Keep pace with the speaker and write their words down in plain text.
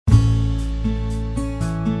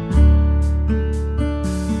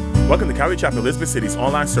Welcome to Calvary Chapel Elizabeth City's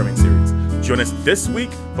online sermon series. Join us this week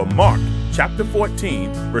for Mark chapter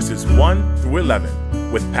 14, verses 1 through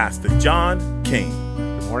 11 with Pastor John King.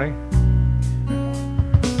 Good morning.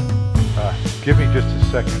 Give me just a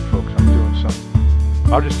second, folks. I'm doing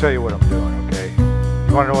something. I'll just tell you what I'm doing, okay?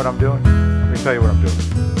 You want to know what I'm doing? Let me tell you what I'm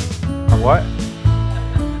doing. I'm what?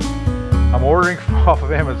 I'm ordering off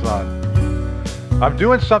of Amazon. I'm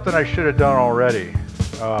doing something I should have done already.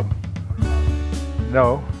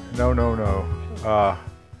 No.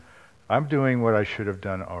 I'm doing what I should have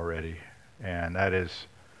done already, and that is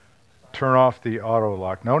turn off the auto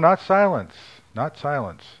lock. No, not silence. Not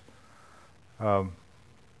silence. So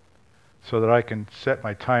that I can set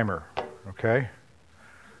my timer, okay?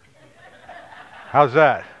 How's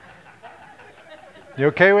that? You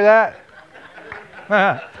okay with that?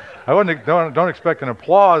 Don't expect an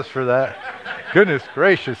applause for that. Goodness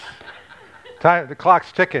gracious. The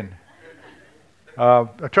clock's ticking. I'm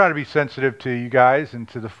trying to be sensitive to you guys and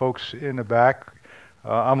to the folks in the back.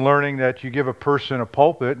 I'm learning that you give a person a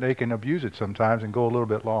pulpit, and they can abuse it sometimes and go a little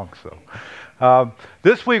bit long. So,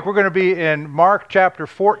 this week we're going to be in Mark chapter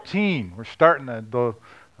 14. We're starting the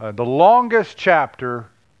longest chapter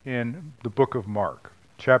in the book of Mark,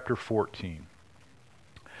 chapter 14.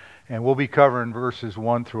 And we'll be covering verses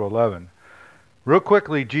 1 through 11. Real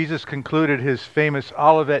quickly, Jesus concluded his famous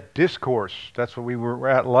Olivet Discourse. That's what we were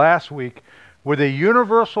at last week, with a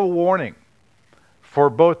universal warning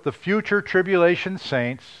for both the future tribulation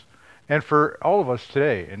saints and for all of us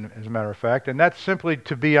today, as a matter of fact, and that's simply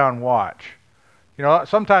to be on watch. You know,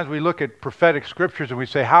 sometimes we look at prophetic scriptures and we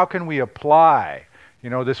say, how can we apply,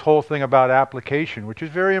 this whole thing about application, which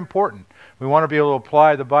is very important. We want to be able to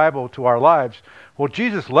apply the Bible to our lives. Well,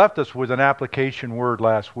 Jesus left us with an application word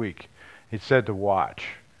last week. He said to watch,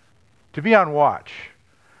 to be on watch.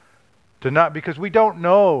 Because we don't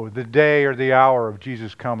know the day or the hour of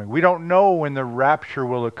Jesus coming. We don't know when the rapture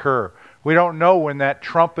will occur. We don't know when that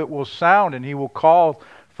trumpet will sound and he will call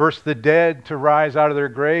first the dead to rise out of their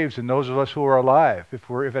graves and those of us who are alive,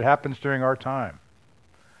 if it happens during our time.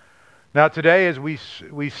 Now today, as we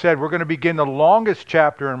said, we're going to begin the longest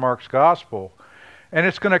chapter in Mark's Gospel, and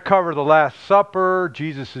it's going to cover the Last Supper,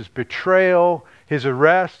 Jesus' betrayal, his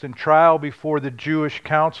arrest and trial before the Jewish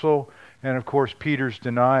council, and of course Peter's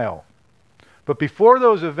denial. But before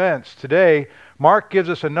those events, today, Mark gives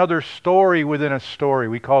us another story within a story.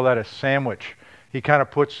 We call that a sandwich. He kind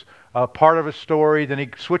of puts a part of a story, then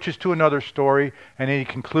he switches to another story, and then he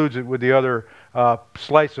concludes it with the other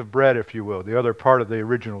slice of bread, if you will, the other part of the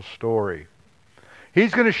original story.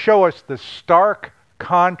 He's going to show us the stark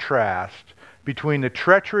contrast between the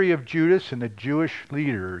treachery of Judas and the Jewish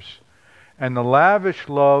leaders and the lavish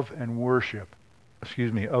love and worship,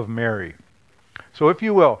 of Mary. So if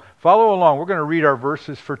you will, follow along. We're going to read our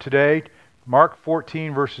verses for today. Mark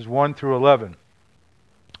 14, verses 1 through 11.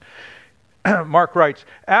 Mark writes,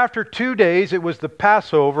 "After 2 days it was the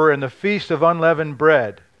Passover and the feast of unleavened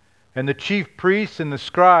bread. And the chief priests and the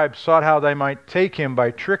scribes sought how they might take him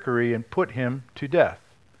by trickery and put him to death.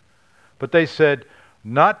 But they said,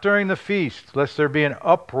 'Not during the feast, lest there be an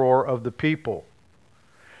uproar of the people.'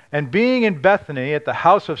 And being in Bethany at the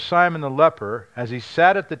house of Simon the leper, as he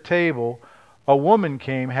sat at the table, a woman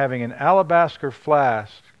came having an alabaster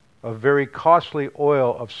flask of very costly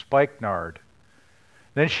oil of spikenard.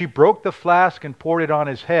 Then she broke the flask and poured it on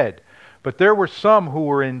his head. But there were some who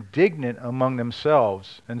were indignant among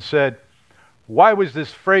themselves and said, 'Why was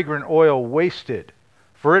this fragrant oil wasted?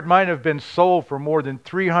 For it might have been sold for more than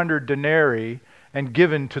 300 denarii and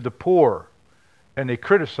given to the poor.' And they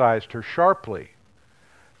criticized her sharply.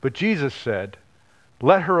 But Jesus said,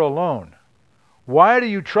 'Let her alone. Why do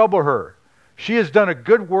you trouble her? She has done a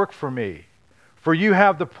good work for me. For you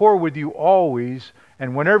have the poor with you always,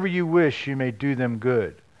 and whenever you wish you may do them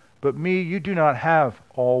good. But me you do not have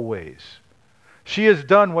always. She has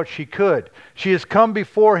done what she could. She has come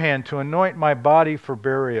beforehand to anoint my body for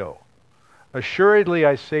burial. Assuredly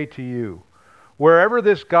I say to you, wherever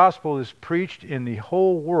this gospel is preached in the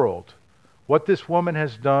whole world, what this woman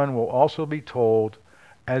has done will also be told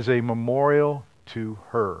as a memorial to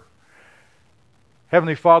her.'"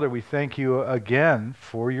 Heavenly Father, we thank you again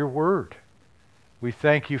for your word. We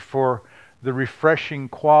thank you for the refreshing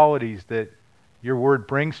qualities that your word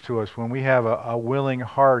brings to us when we have a willing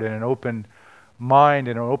heart and an open mind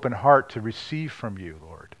and an open heart to receive from you,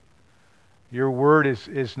 Lord. Your word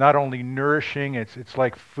is not only nourishing, it's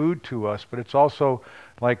like food to us, but it's also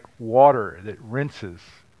like water that rinses.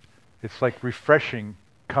 It's like refreshing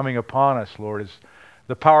coming upon us, Lord, as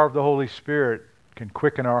the power of the Holy Spirit can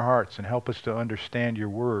quicken our hearts and help us to understand your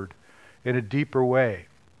word in a deeper way,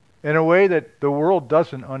 in a way that the world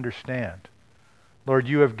doesn't understand. Lord,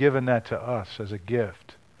 you have given that to us as a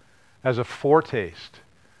gift, as a foretaste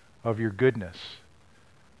of your goodness.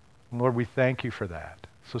 And Lord, we thank you for that.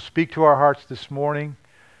 So speak to our hearts this morning.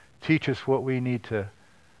 Teach us what we need to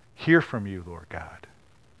hear from you, Lord God.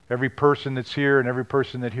 Every person that's here and every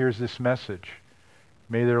person that hears this message,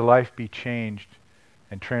 may their life be changed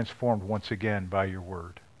and transformed once again by your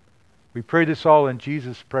word. We pray this all in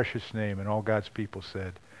Jesus' precious name, and all God's people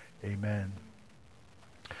said, amen.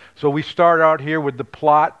 So we start out here with the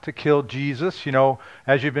plot to kill Jesus. You know,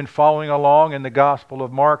 as you've been following along in the Gospel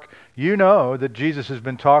of Mark, you know that Jesus has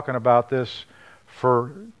been talking about this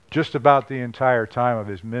for just about the entire time of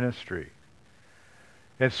his ministry.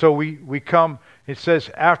 And so we come, it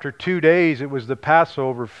says after 2 days it was the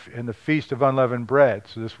Passover and the Feast of Unleavened Bread.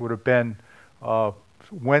 So this would have been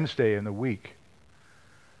Wednesday in the week.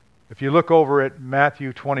 If you look over at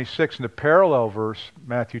Matthew 26 in the parallel verse,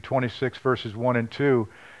 Matthew 26 verses 1 and 2,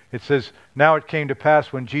 it says, now it came to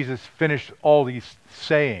pass when Jesus finished all these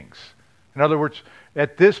sayings. In other words,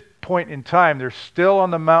 at this point in time, they're still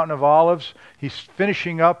on the Mountain of Olives. He's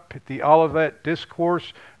finishing up the Olivet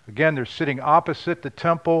Discourse. Again, they're sitting opposite the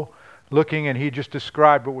temple, looking, and he just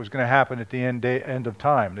described what was going to happen at the end of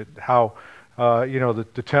time, how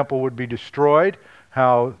the temple would be destroyed,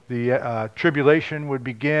 how the tribulation would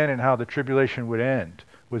begin, and how the tribulation would end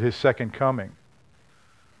with his second coming.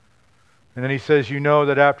 And then he says, you know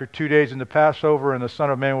that after 2 days in the Passover, and the Son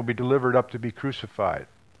of Man will be delivered up to be crucified.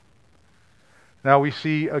 Now we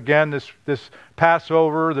see again this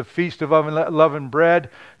Passover, the Feast of Unleavened Bread.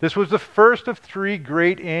 This was the first of 3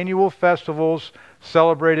 great annual festivals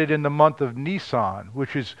celebrated in the month of Nisan,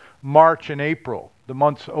 which is March and April. The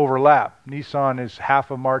months overlap. Nisan is half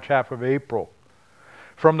of March, half of April.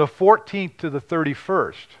 From the 14th to the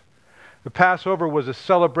 31st. The Passover was a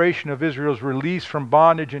celebration of Israel's release from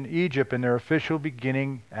bondage in Egypt and their official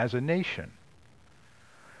beginning as a nation.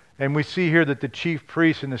 And we see here that the chief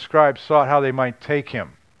priests and the scribes sought how they might take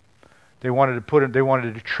him. They wanted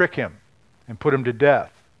to trick him and put him to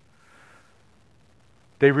death.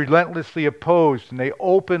 They relentlessly opposed and they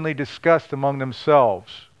openly discussed among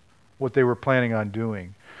themselves what they were planning on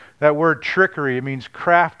doing. That word trickery, it means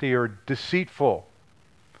crafty or deceitful,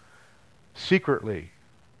 secretly.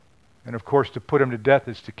 And of course, to put him to death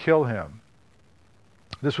is to kill him.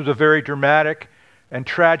 This was a very dramatic and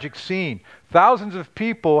tragic scene. Thousands of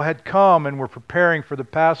people had come and were preparing for the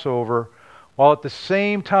Passover, while at the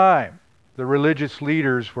same time, the religious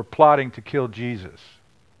leaders were plotting to kill Jesus.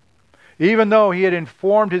 Even though he had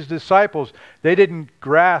informed his disciples, they didn't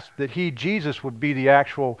grasp that he, Jesus, would be the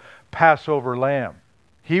actual Passover lamb.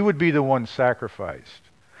 He would be the one sacrificed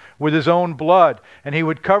with his own blood, and he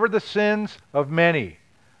would cover the sins of many,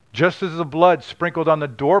 just as the blood sprinkled on the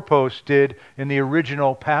doorpost did in the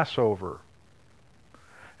original Passover.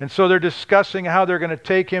 And so they're discussing how they're going to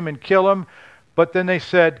take him and kill him, but then they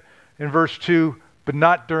said in verse 2, but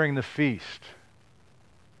not during the feast,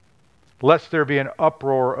 lest there be an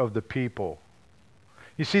uproar of the people.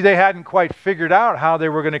 You see, they hadn't quite figured out how they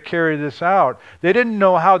were going to carry this out. They didn't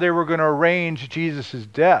know how they were going to arrange Jesus'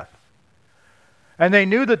 death. And they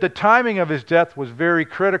knew that the timing of his death was very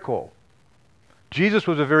critical. Jesus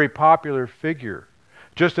was a very popular figure.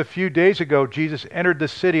 Just a few days ago, Jesus entered the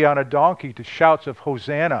city on a donkey to shouts of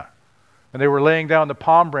Hosanna. And they were laying down the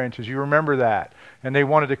palm branches. You remember that. And they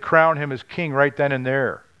wanted to crown him as king right then and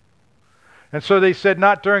there. And so they said,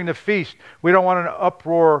 not during the feast. We don't want an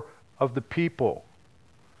uproar of the people.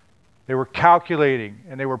 They were calculating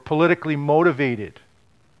and they were politically motivated.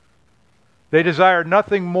 They desired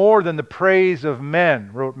nothing more than the praise of men,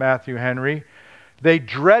 wrote Matthew Henry. They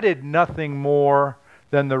dreaded nothing more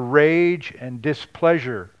than the rage and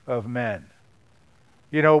displeasure of men.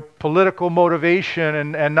 You know, political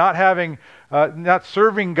motivation and not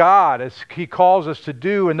serving God as he calls us to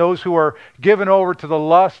do, and those who are given over to the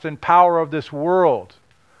lust and power of this world.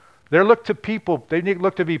 They look to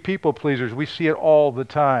be people pleasers. We see it all the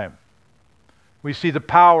time. We see the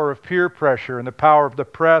power of peer pressure and the power of the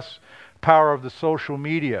press, power of the social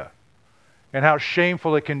media, and how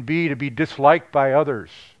shameful it can be to be disliked by others.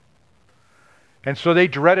 And so they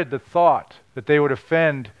dreaded the thought that they would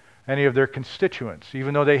offend any of their constituents,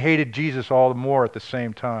 even though they hated Jesus all the more at the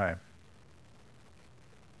same time.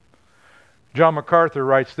 John MacArthur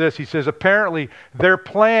writes this. He says, apparently their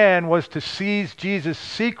plan was to seize Jesus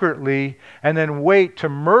secretly and then wait to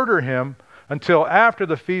murder him until after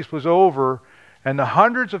the feast was over and the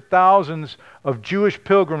hundreds of thousands of Jewish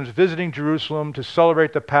pilgrims visiting Jerusalem to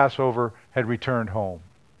celebrate the Passover had returned home.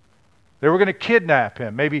 They were going to kidnap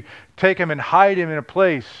him, maybe take him and hide him in a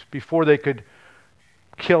place before they could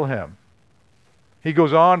kill him. He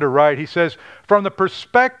goes on to write, he says, from the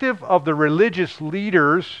perspective of the religious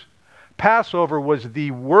leaders, Passover was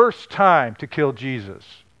the worst time to kill Jesus.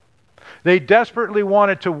 They desperately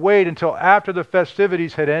wanted to wait until after the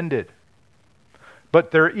festivities had ended.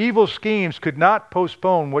 But their evil schemes could not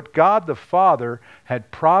postpone what God the Father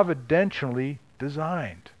had providentially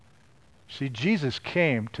designed. See, Jesus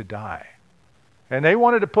came to die. And they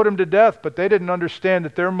wanted to put him to death, but they didn't understand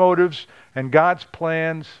that their motives and God's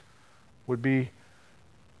plans would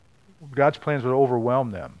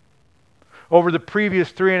overwhelm them. Over the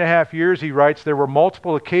previous 3.5 years, he writes, there were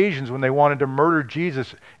multiple occasions when they wanted to murder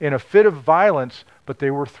Jesus in a fit of violence, but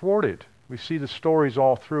they were thwarted. We see the stories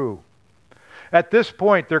all through. At this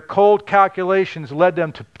point, their cold calculations led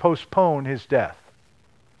them to postpone his death.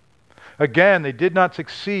 Again, they did not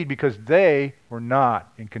succeed because they were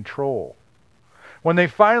not in control. When they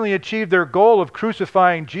finally achieved their goal of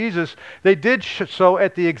crucifying Jesus, they did so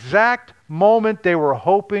at the exact moment they were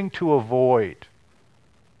hoping to avoid.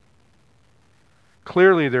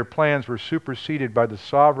 Clearly, their plans were superseded by the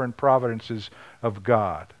sovereign providences of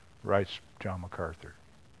God, writes John MacArthur.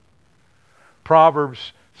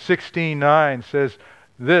 Proverbs 16:9 says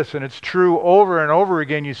this, and it's true over and over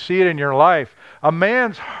again. You see it in your life. A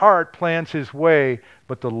man's heart plans his way,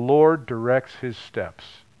 but the Lord directs his steps.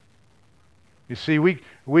 You see, we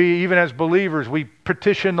even as believers, we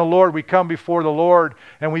petition the Lord, we come before the Lord,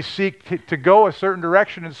 and we seek to go a certain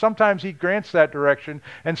direction, and sometimes He grants that direction,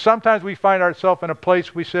 and sometimes we find ourselves in a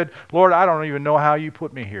place we said, Lord, I don't even know how you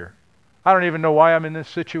put me here. I don't even know why I'm in this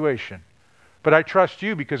situation. But I trust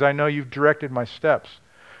you because I know you've directed my steps.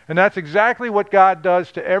 And that's exactly what God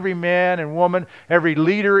does to every man and woman, every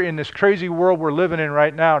leader in this crazy world we're living in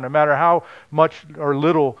right now, no matter how much or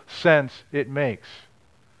little sense it makes.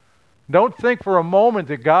 Don't think for a moment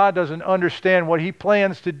that God doesn't understand what He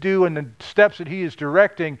plans to do and the steps that He is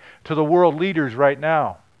directing to the world leaders right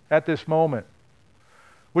now, at this moment.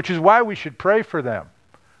 Which is why we should pray for them.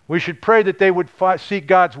 We should pray that they would seek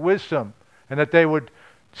God's wisdom and that they would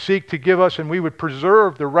seek to give us and we would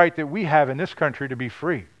preserve the right that we have in this country to be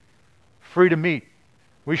free. Free to meet.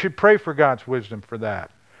 We should pray for God's wisdom for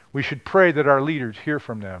that. We should pray that our leaders hear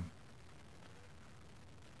from them.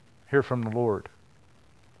 Hear from the Lord.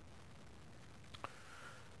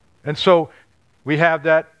 And so we have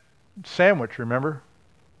that sandwich, remember?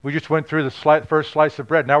 We just went through the first slice of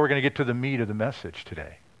bread. Now we're going to get to the meat of the message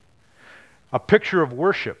today. A picture of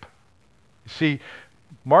worship. You see,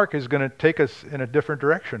 Mark is going to take us in a different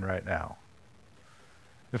direction right now.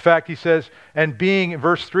 In fact, he says, and being,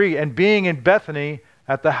 verse 3, and being in Bethany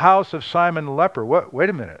at the house of Simon the leper. What? Wait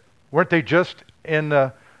a minute. Weren't they just on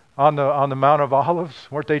the Mount of Olives?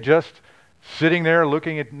 Weren't they just sitting there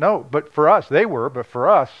looking at... No, but for us, they were, but for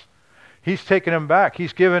us, He's taken them back.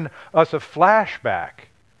 He's given us a flashback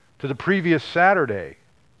to the previous Saturday.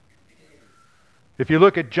 If you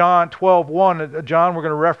look at John 12:1, John, we're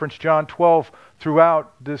going to reference John 12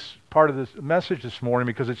 throughout this part of this message this morning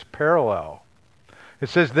because it's parallel. It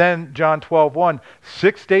says, then, John 12:1,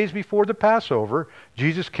 6 days before the Passover,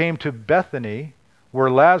 Jesus came to Bethany,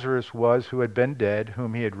 where Lazarus was, who had been dead,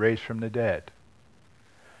 whom He had raised from the dead.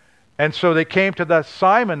 And so they came to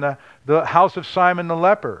the house of Simon the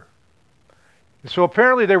leper. So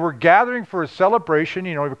apparently they were gathering for a celebration.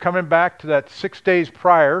 You know, we were coming back to that 6 days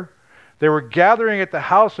prior. They were gathering at the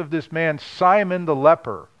house of this man, Simon the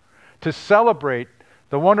leper, to celebrate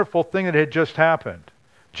the wonderful thing that had just happened.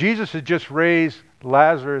 Jesus had just raised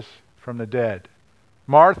Lazarus from the dead.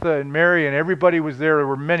 Martha and Mary and everybody was there. There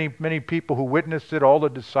were many, many people who witnessed it, all the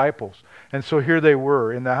disciples. And so here they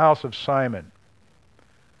were in the house of Simon.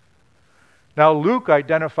 Now Luke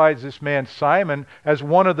identifies this man Simon as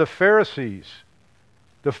one of the Pharisees.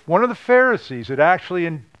 One of the Pharisees had actually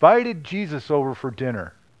invited Jesus over for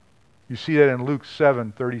dinner. You see that in Luke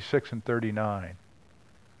 7:36 and 39.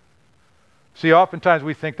 See, oftentimes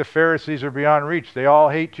we think the Pharisees are beyond reach. They all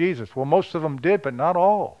hate Jesus. Well, most of them did, but not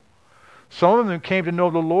all. Some of them came to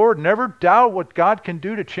know the Lord. Never doubt what God can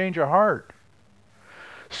do to change a heart.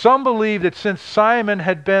 Some believe that since Simon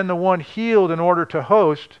had been the one healed in order to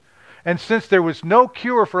host, and since there was no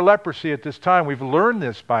cure for leprosy at this time, we've learned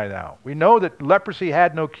this by now. We know that leprosy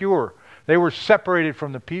had no cure. They were separated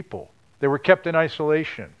from the people. They were kept in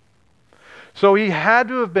isolation. So he had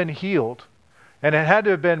to have been healed, and it had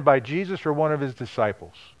to have been by Jesus or one of His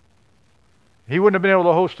disciples. He wouldn't have been able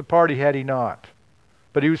to host a party had he not.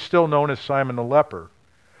 But he was still known as Simon the leper.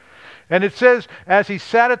 And it says, as he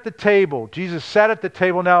sat at the table, Jesus sat at the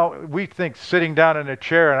table. Now, we think sitting down in a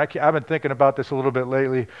chair, and I've been thinking about this a little bit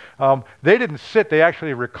lately. They didn't sit, they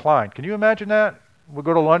actually reclined. Can you imagine that? We'll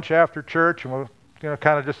go to lunch after church, and we'll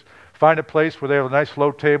kind of just find a place where they have a nice low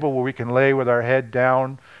table where we can lay with our head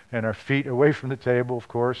down and our feet away from the table, of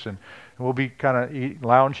course, and we'll be kind of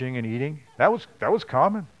lounging and eating. That was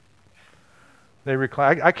common. They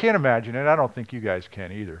recline. I can't imagine it. I don't think you guys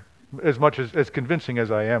can either. As much as convincing as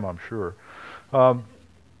I am, I'm sure.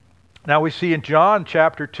 Now we see in John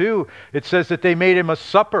chapter 2, it says that they made him a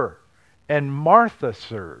supper, and Martha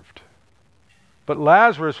served. But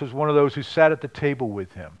Lazarus was one of those who sat at the table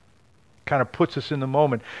with him. Kind of puts us in the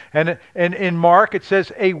moment. And in Mark it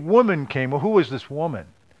says a woman came. Well, who was this woman?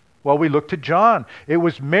 Well, we look to John. It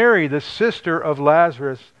was Mary, the sister of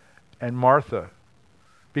Lazarus and Martha.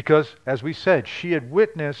 Because, as we said, she had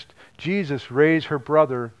witnessed Jesus raise her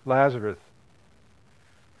brother Lazarus.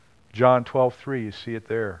 John 12:3, you see it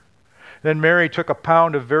there. Then Mary took a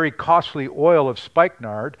pound of very costly oil of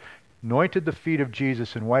spikenard, anointed the feet of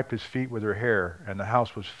Jesus, and wiped his feet with her hair, and the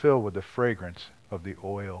house was filled with the fragrance of the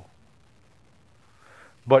oil.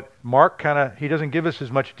 But Mark he doesn't give us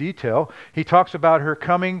as much detail. He talks about her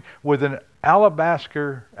coming with an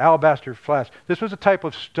alabaster flask. This was a type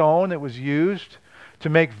of stone that was used to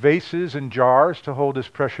make vases and jars to hold this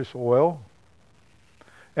precious oil.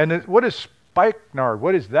 And what is spikenard?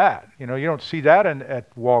 What is that? You don't see that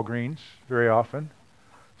at Walgreens very often.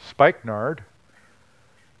 Spikenard.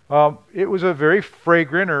 It was a very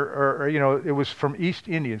fragrant, or it was from East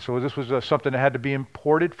India. So this was something that had to be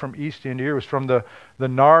imported from East India. It was from the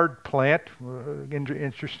nard plant.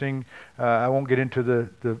 Interesting. I won't get into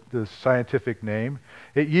the scientific name.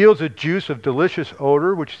 It yields a juice of delicious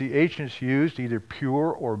odor, which the ancients used either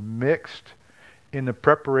pure or mixed in the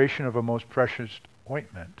preparation of a most precious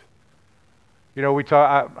ointment.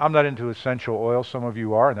 I'm not into essential oil. Some of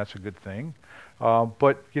you are, and that's a good thing.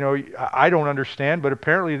 But I don't understand, but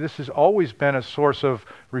apparently this has always been a source of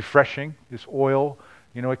refreshing. This oil,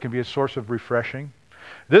 it can be a source of refreshing.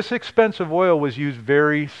 This expensive oil was used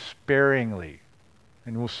very sparingly,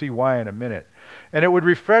 and we'll see why in a minute. And it would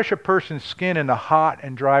refresh a person's skin in the hot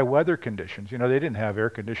and dry weather conditions. They didn't have air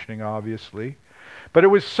conditioning, obviously. But it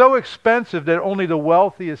was so expensive that only the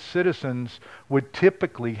wealthiest citizens would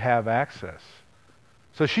typically have access.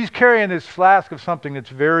 So she's carrying this flask of something that's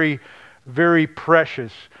very, very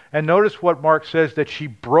precious. And notice what Mark says, that she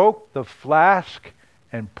broke the flask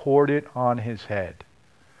and poured it on his head.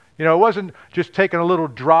 It wasn't just taking a little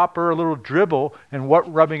dropper, a little dribble, and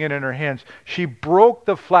rubbing it in her hands. She broke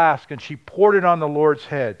the flask and she poured it on the Lord's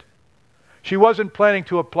head. She wasn't planning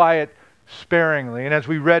to apply it sparingly. And as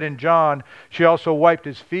we read in John, she also wiped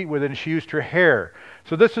his feet with it, and she used her hair.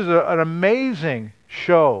 So this is an amazing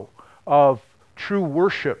show of true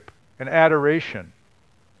worship and adoration.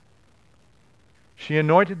 She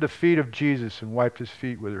anointed the feet of Jesus and wiped his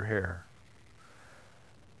feet with her hair.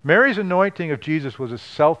 Mary's anointing of Jesus was a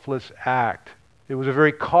selfless act. It was a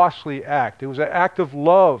very costly act. It was an act of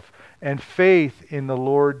love and faith in the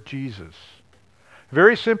Lord Jesus.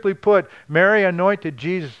 Very simply put, Mary anointed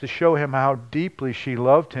Jesus to show him how deeply she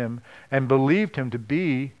loved him and believed him to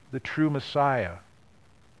be the true Messiah.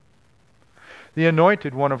 The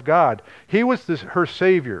anointed one of God. He was her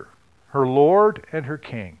Savior, her Lord, and her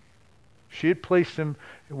King. She had placed him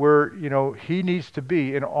where, he needs to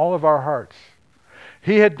be in all of our hearts.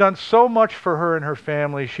 He had done so much for her and her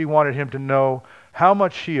family. She wanted him to know how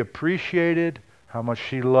much she appreciated, how much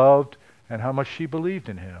she loved, and how much she believed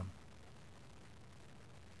in him.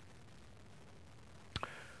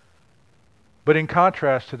 But in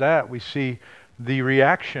contrast to that, we see the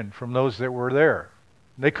reaction from those that were there.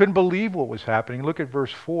 They couldn't believe what was happening. Look at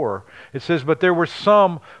verse 4. It says, "But there were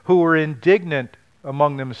some who were indignant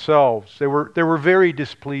among themselves." They were very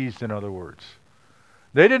displeased, in other words.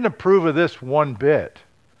 They didn't approve of this one bit.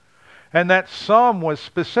 And that some was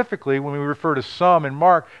specifically, when we refer to some in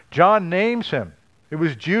Mark, John names him. It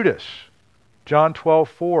was Judas. John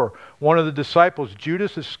 12:4. One of the disciples,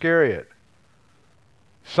 Judas Iscariot,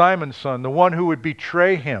 Simon's son, the one who would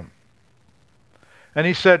betray him. And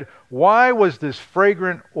he said, "Why was this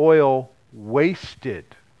fragrant oil wasted?"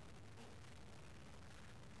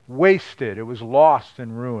 Wasted. It was lost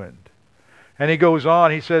and ruined. And he goes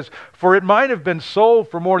on, he says, "For it might have been sold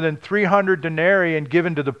for more than 300 denarii and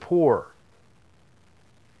given to the poor."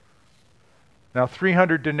 Now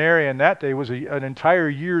 300 denarii in that day was an entire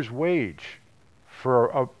year's wage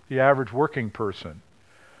for the average working person.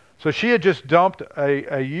 So she had just dumped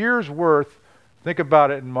a year's worth. Think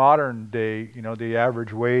about it in modern day, the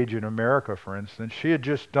average wage in America, for instance. She had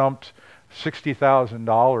just dumped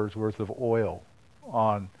 $60,000 worth of oil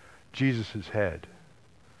on Jesus' head.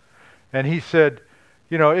 And he said,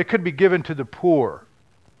 it could be given to the poor.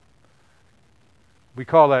 We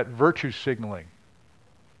call that virtue signaling.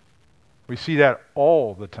 We see that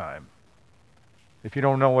all the time. If you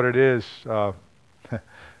don't know what it is,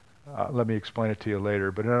 let me explain it to you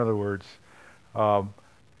later. But in other words, what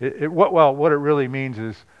it really means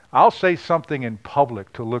is I'll say something in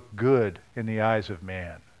public to look good in the eyes of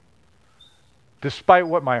man. Despite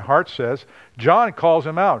what my heart says, John calls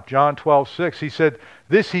him out. John 12:6. He said,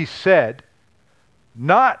 "This he said,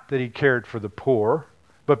 not that he cared for the poor,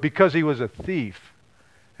 but because he was a thief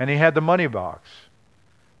and he had the money box.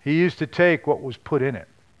 He used to take what was put in it."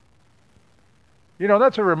 You know,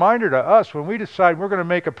 that's a reminder to us when we decide we're going to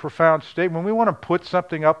make a profound statement, when we want to put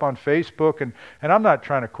something up on Facebook, and I'm not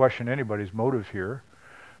trying to question anybody's motive here,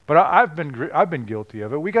 but I've been guilty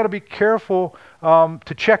of it. We got to be careful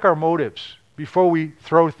to check our motives before we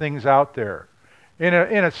throw things out there, in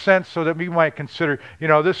a sense, so that we might consider, you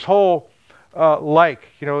know, this whole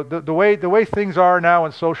the way things are now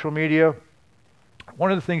in social media.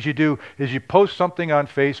 One of the things you do is you post something on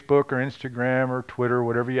Facebook or Instagram or Twitter, or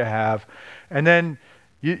whatever you have, and then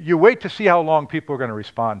you wait to see how long people are going to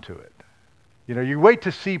respond to it. You know, you wait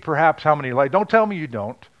to see perhaps how many likes. Don't tell me you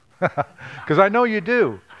don't, because I know you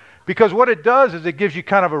do. Because what it does is it gives you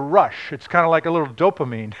kind of a rush. It's kind of like a little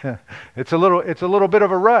dopamine. It's a little bit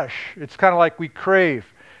of a rush. It's kind of like we crave.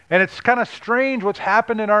 And it's kind of strange what's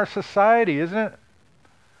happened in our society, isn't it?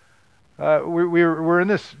 We're in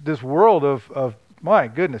this world of my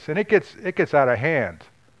goodness, and it gets out of hand.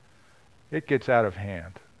 It gets out of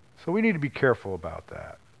hand. So we need to be careful about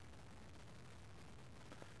that.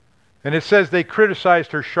 And it says they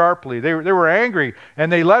criticized her sharply. They were angry,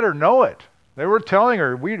 and they let her know it. They were telling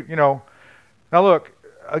her, now look,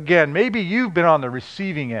 again, maybe you've been on the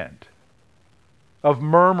receiving end of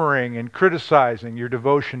murmuring and criticizing your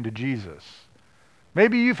devotion to Jesus.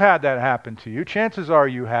 Maybe you've had that happen to you. Chances are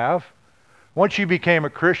you have. Once you became a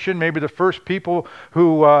Christian, maybe the first people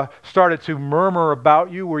who started to murmur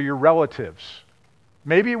about you were your relatives.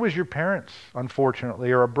 Maybe it was your parents,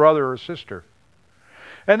 unfortunately, or a brother or a sister.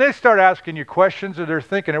 And they start asking you questions, and they're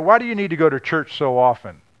thinking, why do you need to go to church so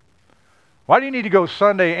often? Why do you need to go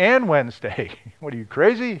Sunday and Wednesday? What, are you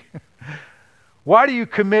crazy? Why do you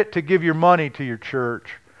commit to give your money to your church?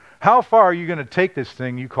 How far are you going to take this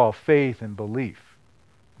thing you call faith and belief?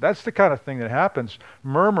 That's the kind of thing that happens,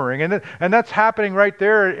 murmuring. And that's happening right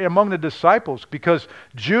there among the disciples, because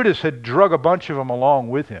Judas had drug a bunch of them along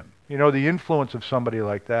with him. You know, the influence of somebody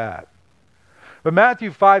like that. But Matthew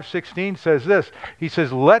 5:16 says this. He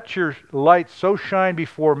says, "Let your light so shine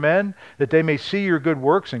before men that they may see your good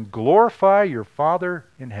works and glorify your Father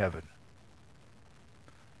in heaven."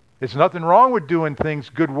 There's nothing wrong with doing things,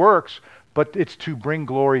 good works, but it's to bring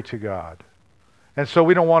glory to God. And so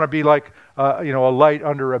we don't want to be like a light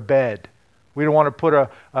under a bed. We don't want to put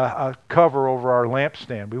a cover over our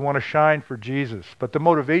lampstand. We want to shine for Jesus. But the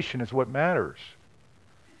motivation is what matters.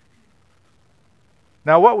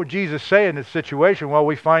 Now, what would Jesus say in this situation? Well,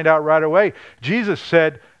 we find out right away. Jesus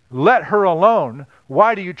said, "Let her alone.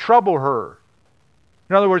 Why do you trouble her?"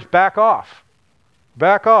 In other words, back off.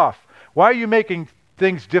 Back off. Why are you making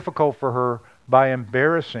things difficult for her by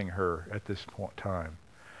embarrassing her at this point in time?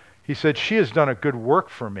 He said, "She has done a good work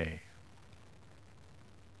for me."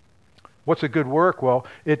 What's a good work? Well,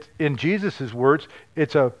 in Jesus' words,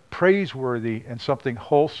 it's a praiseworthy and something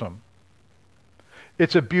wholesome.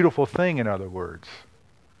 It's a beautiful thing, in other words.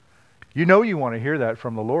 You know you want to hear that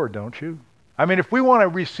from the Lord, don't you? I mean, if we want to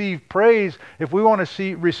receive praise, if we want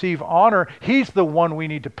to receive honor, He's the one we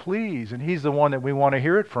need to please, and He's the one that we want to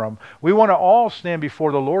hear it from. We want to all stand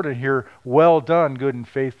before the Lord and hear, "Well done, good and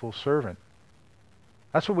faithful servant."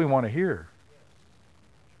 That's what we want to hear.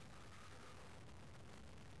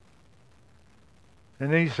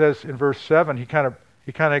 And then he says in verse 7, he kind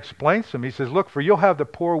of explains to them. He says, "Look, for you'll have the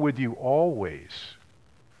poor with you always."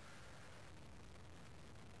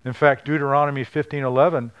 In fact, Deuteronomy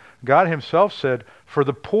 15:11, God Himself said, "For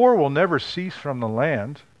the poor will never cease from the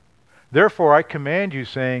land. Therefore I command you,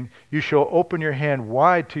 saying, you shall open your hand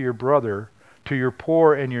wide to your brother, to your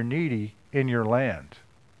poor and your needy in your land."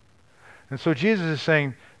 And so Jesus is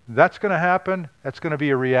saying, that's going to happen. That's going to be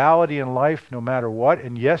a reality in life no matter what.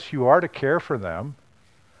 And yes, you are to care for them.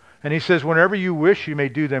 And He says, whenever you wish, you may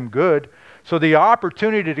do them good. So the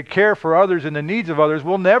opportunity to care for others and the needs of others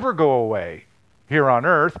will never go away here on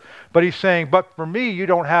earth. But He's saying, but for me, you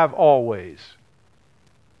don't have always.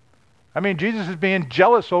 I mean, Jesus is being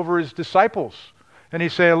jealous over His disciples. And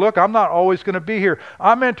He's saying, look, I'm not always going to be here.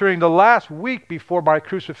 I'm entering the last week before my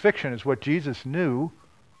crucifixion, is what Jesus knew.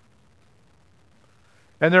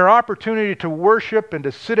 And their opportunity to worship and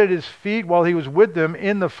to sit at His feet while He was with them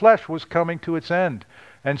in the flesh was coming to its end.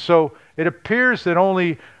 And so it appears that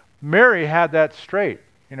only Mary had that straight.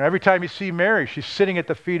 You know, every time you see Mary, she's sitting at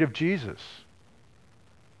the feet of Jesus.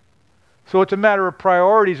 So it's a matter of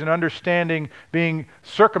priorities and understanding, being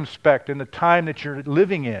circumspect in the time that you're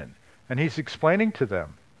living in. And he's explaining to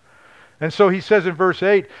them. And so he says in verse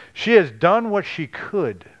 8, she has done what she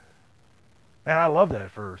could. And I love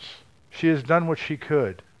that verse. She has done what she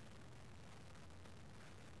could.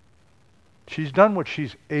 She's done what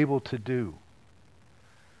she's able to do.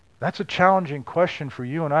 That's a challenging question for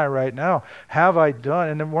you and I right now. Have I done?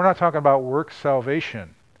 And then we're not talking about work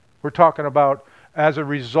salvation. We're talking about, as a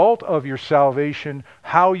result of your salvation,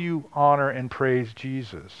 how you honor and praise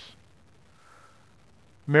Jesus.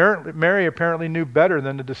 Mary apparently knew better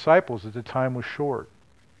than the disciples that the time was short.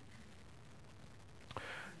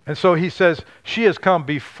 And so he says, she has come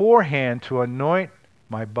beforehand to anoint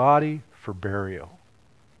my body for burial.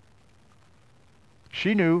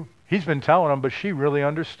 She knew, he's been telling them, but she really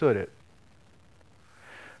understood it.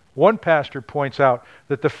 One pastor points out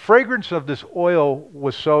that the fragrance of this oil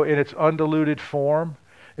was so, in its undiluted form,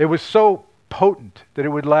 it was so potent that it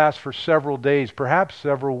would last for several days, perhaps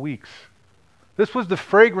several weeks. This was the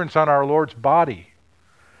fragrance on our Lord's body.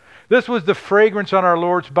 This was the fragrance on our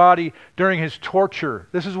Lord's body during his torture.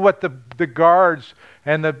 This is what the guards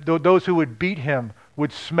and those who would beat him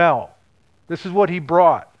would smell. This is what he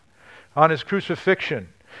brought on his crucifixion.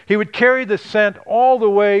 He would carry the scent all the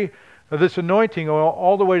way, this anointing oil,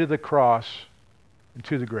 all the way to the cross and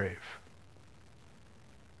to the grave.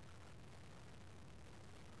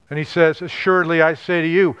 And he says, assuredly I say to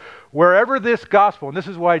you, wherever this gospel, and this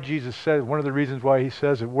is why Jesus said, one of the reasons why he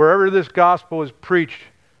says it, wherever this gospel is preached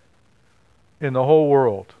in the whole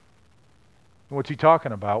world. What's he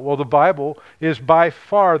talking about? Well, the Bible is by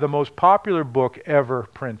far the most popular book ever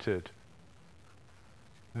printed.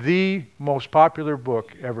 The most popular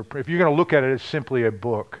book ever printed. If you're going to look at it, it's simply a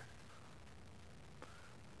book.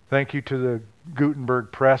 Thank you to the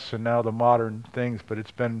Gutenberg press and now the modern things, but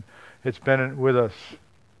it's been with us,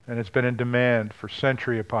 and it's been in demand for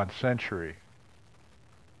century upon century.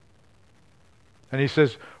 And he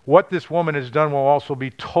says, what this woman has done will also be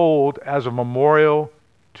told as a memorial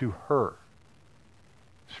to her.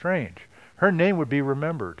 Strange. Her name would be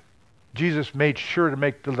remembered. Jesus made sure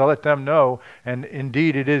to let them know, and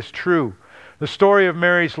indeed it is true. The story of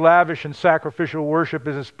Mary's lavish and sacrificial worship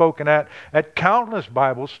is spoken at countless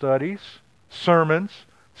Bible studies, sermons,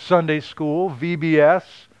 Sunday school, VBS,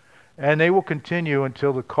 and they will continue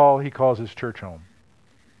until he calls his church home.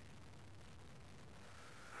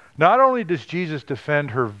 Not only does Jesus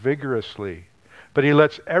defend her vigorously, but he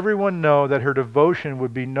lets everyone know that her devotion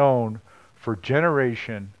would be known for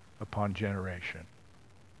generation upon generation.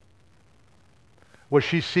 Was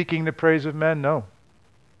she seeking the praise of men? No.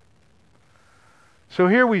 So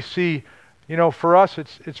here we see, for us,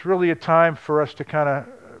 it's really a time for us to kind of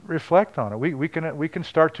reflect on it. We can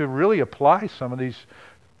start to really apply some of these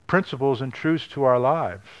principles and truths to our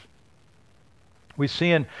lives. We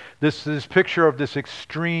see in this picture of this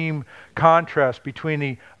extreme contrast between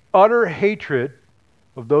the utter hatred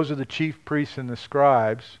of those of the chief priests and the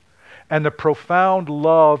scribes and the profound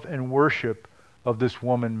love and worship of this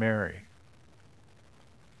woman Mary.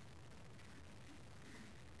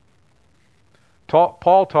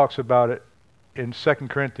 Paul talks about it in 2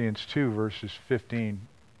 Corinthians 2, verses 15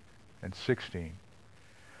 and 16.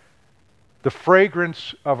 The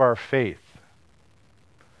fragrance of our faith.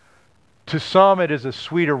 To some it is a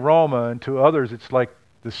sweet aroma, and to others it's like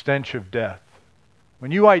the stench of death.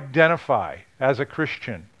 When you identify as a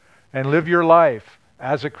Christian and live your life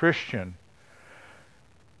as a Christian,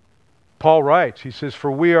 Paul writes, he says,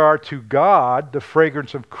 for we are to God the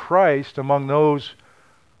fragrance of Christ among those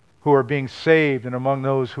who are being saved and among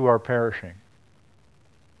those who are perishing.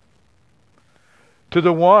 To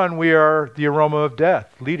the one, we are the aroma of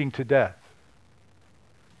death, leading to death.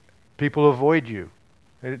 People avoid you.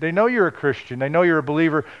 They know you're a Christian. They know you're a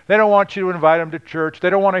believer. They don't want you to invite them to church.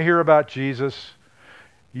 They don't want to hear about Jesus.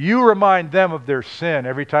 You remind them of their sin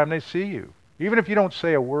every time they see you, even if you don't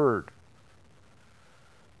say a word.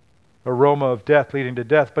 Aroma of death leading to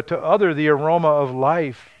death, but to other, the aroma of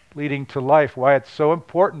life leading to life. Why it's so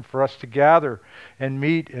important for us to gather and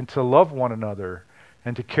meet and to love one another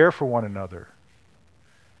and to care for one another.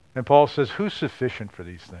 And Paul says, who's sufficient for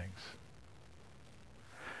these things?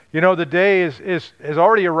 The day has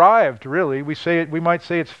already arrived, really. We might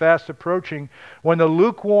say it's fast approaching, when the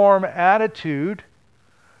lukewarm attitude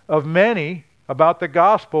of many about the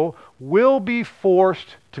gospel will be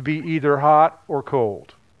forced to be either hot or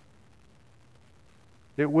cold.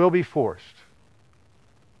 It will be forced.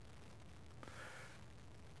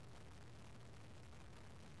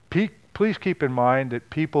 Please keep in mind that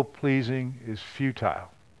people-pleasing is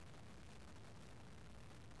futile.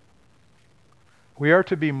 We are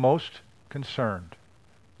to be most concerned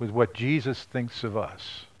with what Jesus thinks of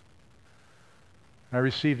us. I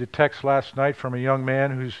received a text last night from a young man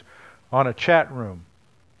who's on a chat room.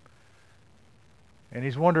 And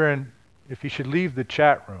he's wondering if he should leave the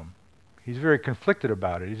chat room. He's very conflicted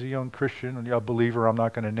about it. He's a young Christian, a believer. I'm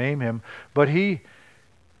not going to name him. But he's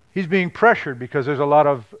being pressured because there's a lot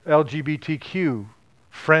of LGBTQ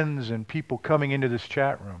friends and people coming into this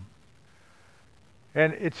chat room.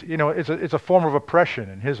 And it's a form of oppression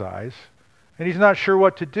in his eyes. And he's not sure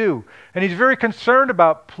what to do. And he's very concerned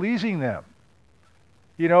about pleasing them.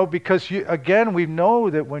 Because again, we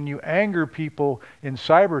know that when you anger people in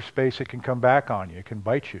cyberspace, it can come back on you. It can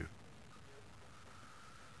bite you.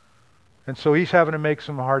 And so he's having to make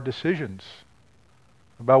some hard decisions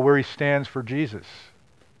about where he stands for Jesus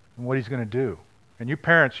and what he's going to do. And you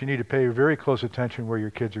parents, you need to pay very close attention where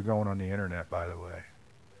your kids are going on the internet, by the way.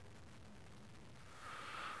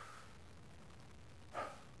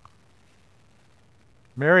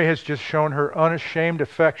 Mary has just shown her unashamed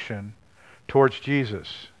affection towards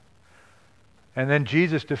Jesus. And then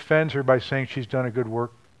Jesus defends her by saying she's done a good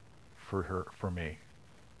work for me.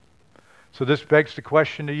 So this begs the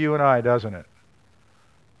question to you and I, doesn't it?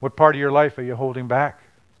 What part of your life are you holding back?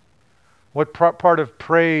 What part of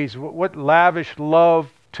praise, what lavish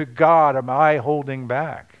love to God am I holding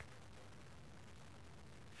back?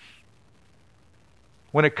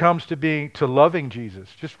 When it comes to loving Jesus,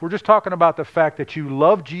 we're just talking about the fact that you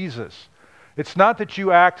love Jesus. It's not that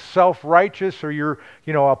you act self-righteous or you're,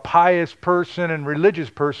 a pious person and religious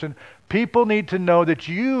person. People need to know that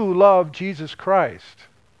you love Jesus Christ.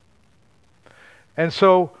 And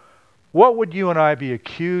so, what would you and I be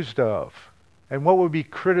accused of? And what would be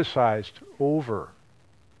criticized over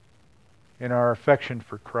in our affection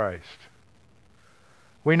for Christ?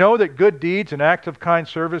 We know that good deeds and acts of kind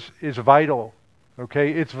service is vital.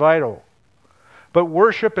 Okay, it's vital. But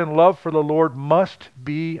worship and love for the Lord must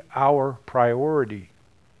be our priority.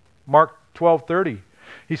 Mark 12:30.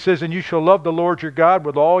 He says, "And you shall love the Lord your God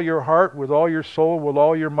with all your heart, with all your soul, with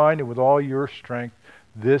all your mind, and with all your strength.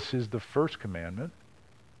 This is the first commandment."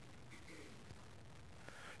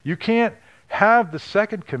 You can't have the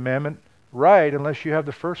second commandment right unless you have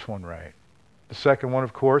the first one right. The second one,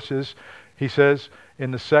 of course, is, he says,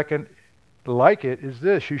 in the second, like it, is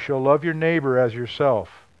this: you shall love your neighbor as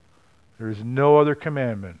yourself. There is no other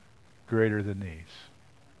commandment greater than these.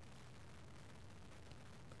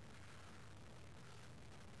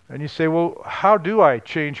 And you say, well, how do I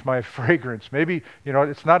change my fragrance? Maybe,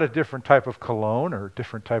 it's not a different type of cologne or a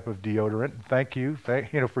different type of deodorant. Thank you,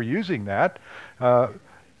 for using that.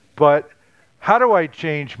 But how do I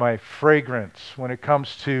change my fragrance when it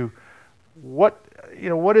comes to what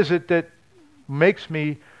is it that makes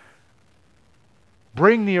me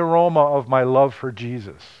bring the aroma of my love for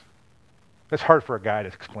Jesus? It's hard for a guy to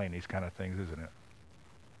explain these kind of things, isn't it?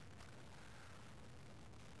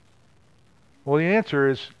 Well, the answer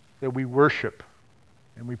is that we worship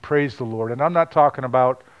and we praise the Lord. And I'm not talking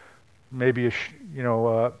about maybe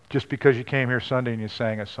just because you came here Sunday and you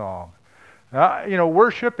sang a song.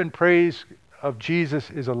 Worship and praise of Jesus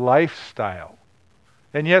is a lifestyle.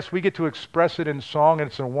 And yes, we get to express it in song, and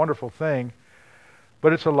it's a wonderful thing,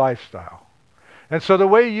 but it's a lifestyle. And so the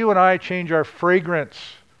way you and I change our fragrance,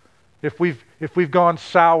 if we've gone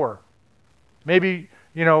sour, maybe,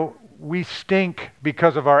 we stink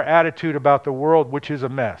because of our attitude about the world, which is a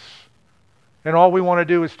mess. And all we want to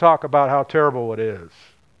do is talk about how terrible it is.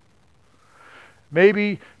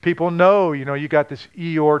 Maybe people know, you got this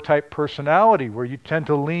Eeyore type personality where you tend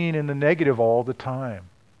to lean in the negative all the time.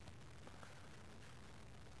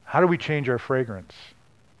 How do we change our fragrance?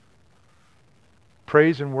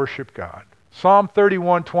 Praise and worship God. Psalm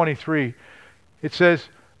 31:23, it says,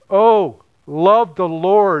 "Oh, love the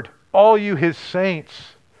Lord, all you his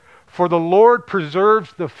saints, for the Lord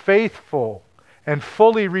preserves the faithful and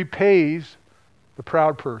fully repays the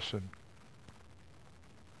proud person."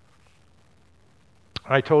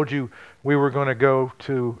 I told you we were going to go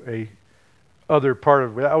to a other part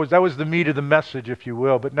of it. That was the meat of the message, if you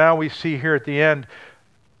will. But now we see here at the end,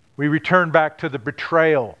 we return back to the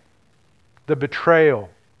betrayal. The betrayal.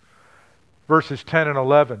 Verses 10 and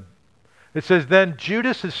 11. It says, "Then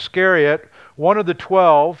Judas Iscariot, one of the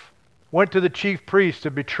 12, went to the chief priests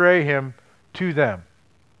to betray him to them."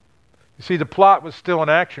 You see, the plot was still in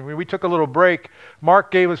action. We took a little break.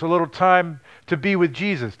 Mark gave us a little time to be with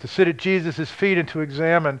Jesus, to sit at Jesus' feet and to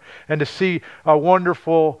examine and to see a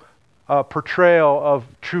wonderful portrayal of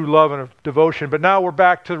true love and of devotion. But now we're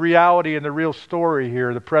back to reality and the real story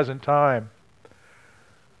here, the present time.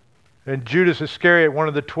 And Judas Iscariot, one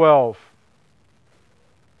of the 12,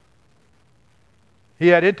 He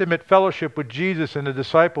had intimate fellowship with Jesus and the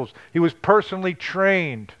disciples. He was personally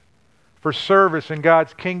trained for service in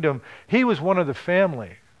God's kingdom. He was one of the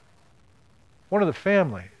family. One of the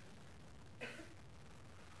family.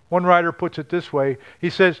 One writer puts it this way. He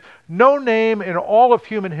says, no name in all of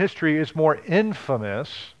human history is more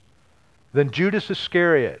infamous than Judas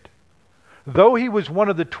Iscariot. Though he was one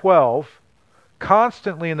of the 12,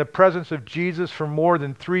 constantly in the presence of Jesus for more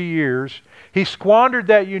than 3 years, he squandered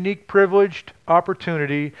that unique privileged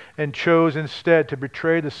opportunity and chose instead to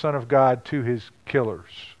betray the Son of God to his killers.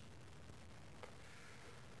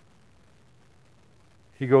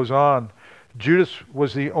 He goes on, Judas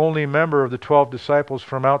was the only member of the 12 disciples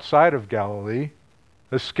from outside of Galilee.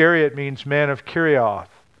 Iscariot means man of Kerioth,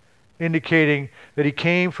 indicating that he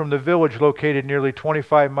came from the village located nearly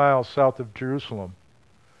 25 miles south of Jerusalem.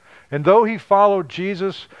 And though he followed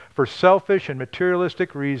Jesus for selfish and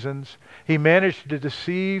materialistic reasons, he managed to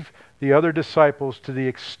deceive the other disciples to the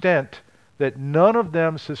extent that none of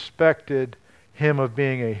them suspected him of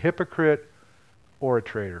being a hypocrite or a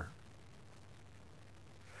traitor.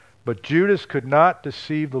 But Judas could not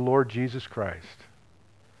deceive the Lord Jesus Christ,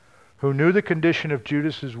 who knew the condition of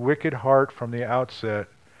Judas's wicked heart from the outset,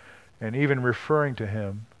 and even referring to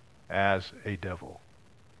him as a devil.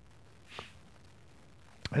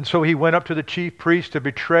 And so he went up to the chief priests to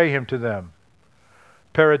betray him to them,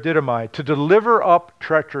 paradidomai, to deliver up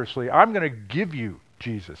treacherously. I'm going to give you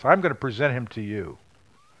Jesus. I'm going to present him to you.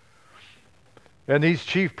 And these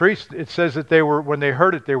chief priests, it says that they were, when they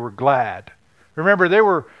heard it, they were glad. Remember, they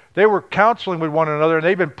were counseling with one another, and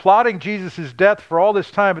they'd been plotting Jesus' death for all this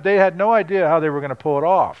time, but they had no idea how they were going to pull it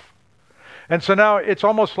off. And so now it's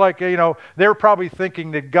almost like, they're probably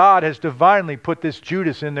thinking that God has divinely put this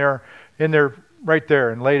Judas in their right there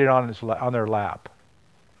and laid it on their lap.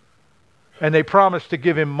 And they promised to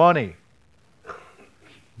give him money.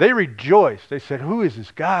 They rejoiced. They said, who is this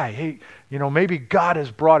guy? Hey, maybe God has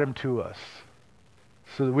brought him to us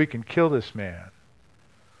so that we can kill this man.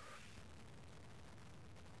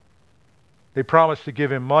 They promised to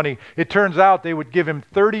give him money. It turns out they would give him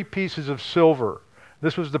 30 pieces of silver.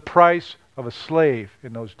 This was the price of a slave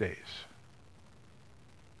in those days.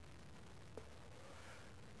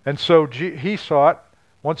 And so he sought,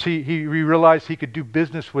 once he realized he could do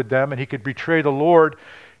business with them and he could betray the Lord,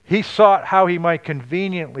 he sought how he might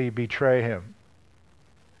conveniently betray him.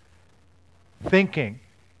 Thinking,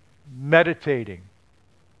 meditating,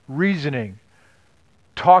 reasoning,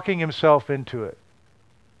 talking himself into it.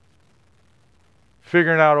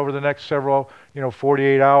 Figuring out over the next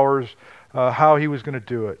 48 hours, how he was going to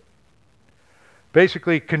do it.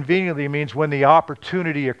 Basically, conveniently means when the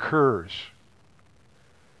opportunity occurs.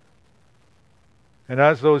 And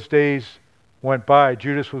as those days went by,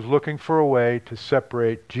 Judas was looking for a way to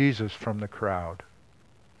separate Jesus from the crowd.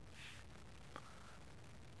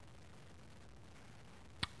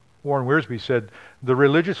 Warren Wiersbe said, the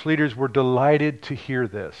religious leaders were delighted to hear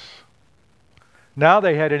this. Now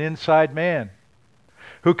they had an inside man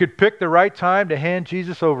who could pick the right time to hand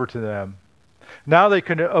Jesus over to them. Now they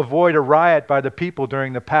could avoid a riot by the people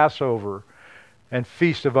during the Passover and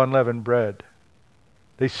Feast of Unleavened Bread.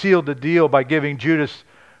 They sealed the deal by giving Judas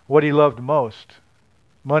what he loved most,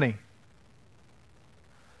 money.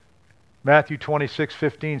 Matthew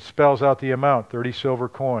 26:15 spells out the amount, 30 silver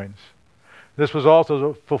coins. This was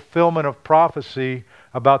also the fulfillment of prophecy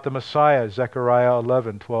about the Messiah, Zechariah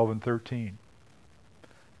 11:12 and 13.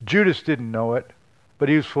 Judas didn't know it, but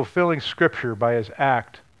he was fulfilling Scripture by his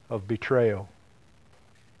act of betrayal.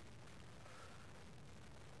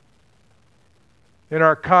 In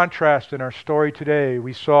our contrast in our story today,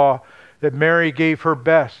 we saw that Mary gave her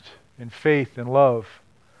best in faith and love.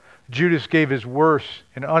 Judas gave his worst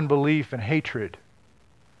in unbelief and hatred.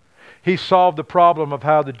 He solved the problem of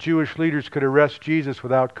how the Jewish leaders could arrest Jesus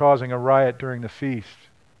without causing a riot during the feast.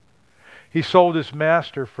 He sold his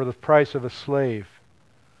master for the price of a slave.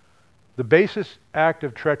 The basest act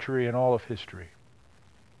of treachery in all of history.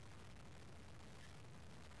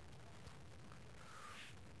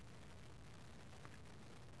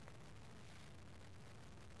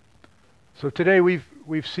 So today we've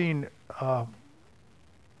seen, I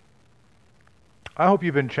hope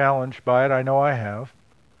you've been challenged by it. I know I have.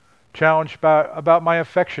 Challenged about my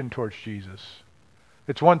affection towards Jesus.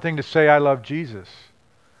 It's one thing to say I love Jesus.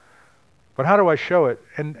 But how do I show it?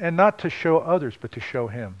 And not to show others, but to show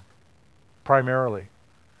Him. Primarily.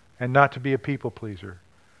 And not to be a people pleaser.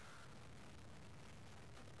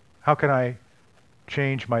 How can I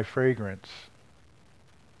change my fragrance?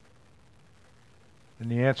 And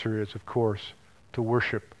the answer is, of course, to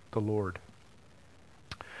worship the Lord.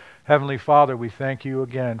 Heavenly Father, we thank you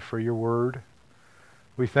again for your word.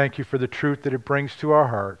 We thank you for the truth that it brings to our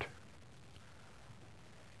heart.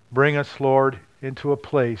 Bring us, Lord, into a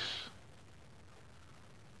place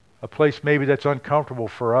maybe that's uncomfortable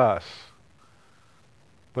for us,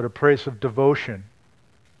 but a place of devotion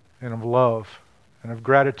and of love and of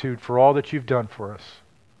gratitude for all that you've done for us.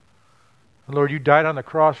 And Lord, you died on the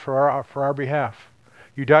cross for our behalf.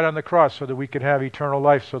 You died on the cross so that we could have eternal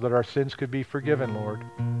life, so that our sins could be forgiven, Lord.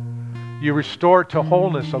 You restored to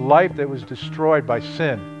wholeness a life that was destroyed by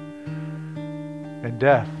sin and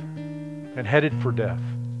death and headed for death.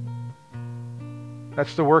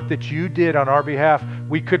 That's the work that you did on our behalf.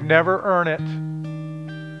 We could never earn it.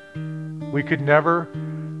 We could never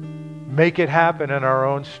make it happen in our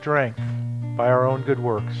own strength, by our own good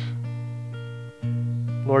works.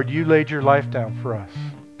 Lord, you laid your life down for us.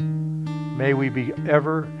 May we be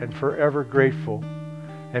ever and forever grateful,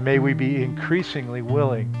 and may we be increasingly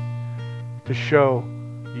willing to show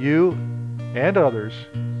you and others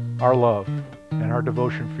our love and our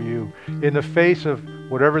devotion for you in the face of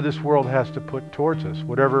whatever this world has to put towards us,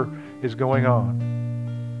 whatever is going on,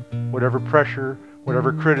 whatever pressure,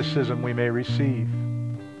 whatever criticism we may receive.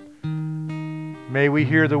 May we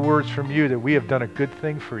hear the words from you that we have done a good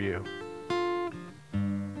thing for you,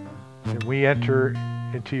 and we enter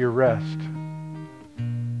into your rest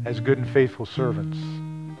as good and faithful servants.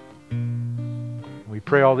 We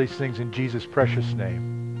pray all these things in Jesus' precious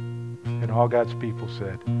name. And all God's people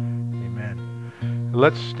said, amen.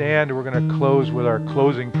 Let's stand. We're going to close with our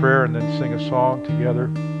closing prayer and then sing a song together.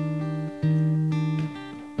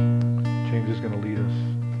 James is going to lead us.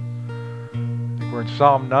 I think we're in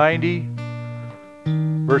Psalm 90,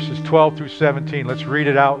 verses 12 through 17. Let's read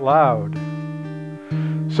it out loud.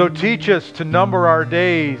 So teach us to number our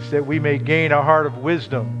days, that we may gain a heart of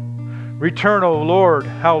wisdom. Return, O Lord,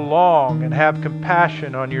 how long, and have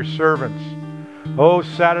compassion on your servants. Oh,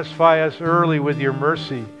 satisfy us early with your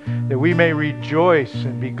mercy, that we may rejoice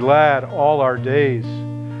and be glad all our days.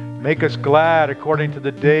 Make us glad according to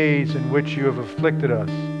the days in which you have afflicted us,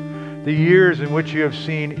 the years in which you have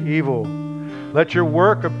seen evil. Let your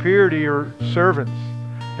work appear to your servants,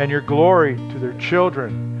 and your glory to their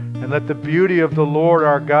children. And let the beauty of the Lord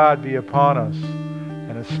our God be upon us,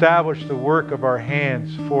 and establish the work of our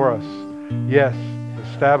hands for us. Yes,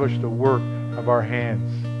 establish the work of our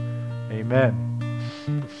hands. Amen.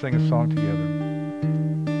 Let's sing a song together.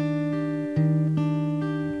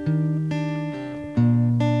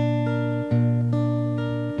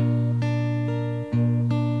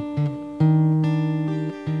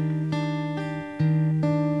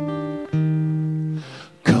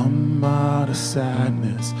 Come out of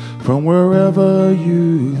sadness from wherever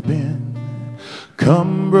you've been.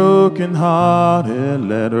 Come broken-hearted,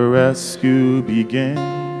 let a rescue begin.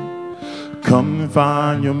 Come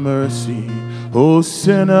find your mercy, O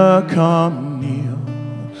sinner, come kneel.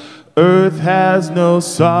 Earth has no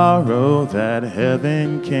sorrow that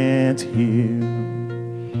heaven can't heal.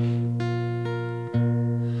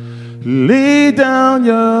 Lay down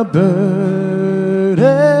your burdens,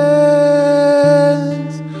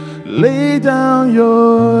 lay down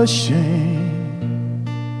your shame.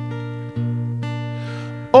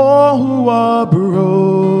 All who are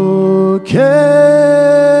broken,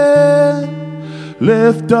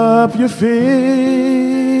 lift up your face.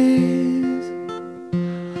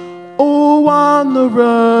 Oh,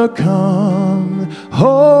 wanderer, come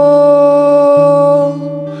home.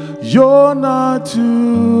 You're not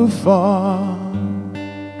too far.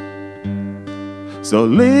 So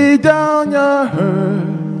lay down your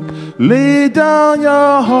hurt, lay down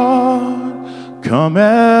your heart. Come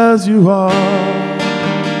as you are.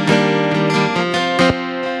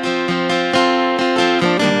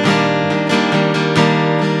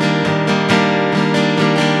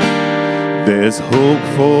 There's hope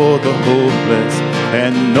for the hopeless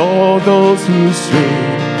and all those who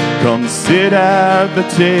stray. Come sit at the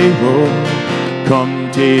table, come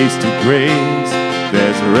taste of grace.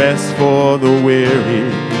 There's rest for the weary,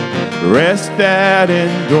 rest that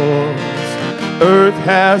endures. Earth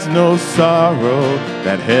has no sorrow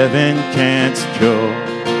that heaven can't cure.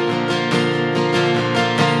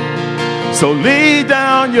 So lay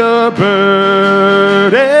down your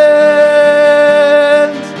burdens,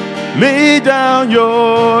 lay down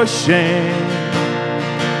your shame.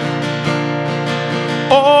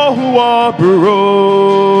 All who are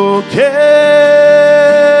broken,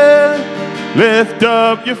 lift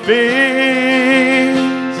up your face.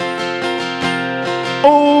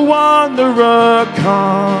 Oh, wanderer,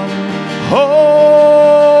 come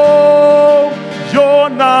home. You're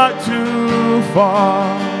not too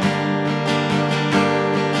far.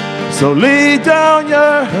 So lay down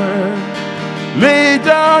your hurt, lay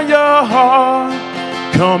down your heart.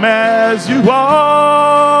 Come as you are.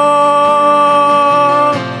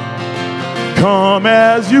 Come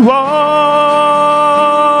as you are.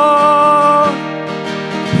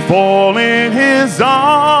 Fall in his arms.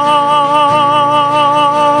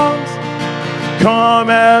 Come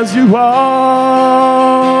as you are.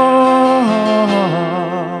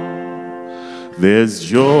 There's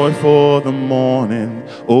joy for the morning.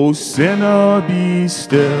 O sinner, be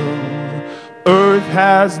still. Earth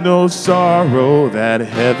has no sorrow that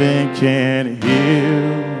heaven can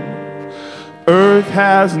heal. Earth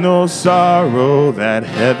has no sorrow that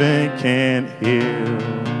heaven can heal.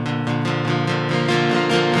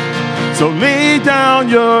 So lay down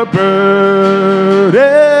your burdens,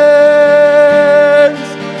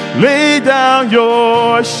 lay down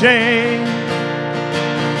your shame.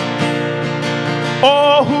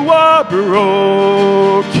 All who are broken,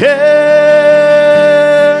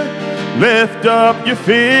 lift up your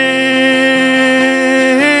face.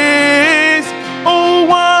 Oh,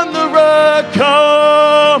 wanderer,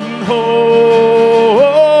 come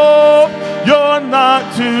home. You're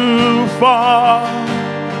not too far.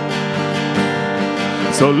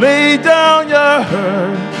 So lay down your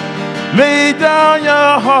hurt, lay down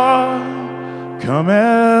your heart. Come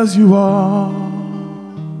as you are.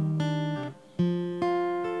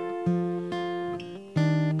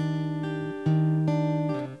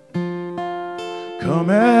 Come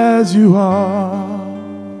as you are.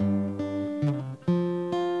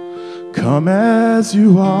 Come as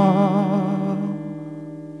you are.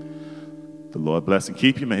 The Lord bless and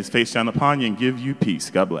keep you. May his face shine upon you and give you peace.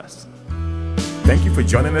 God bless. Thank you for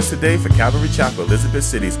joining us today for Calvary Chapel Elizabeth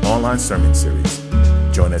City's online sermon series.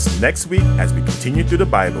 Join us next week as we continue through the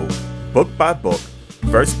Bible, book by book,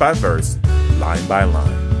 verse by verse, line by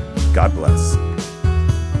line. God bless.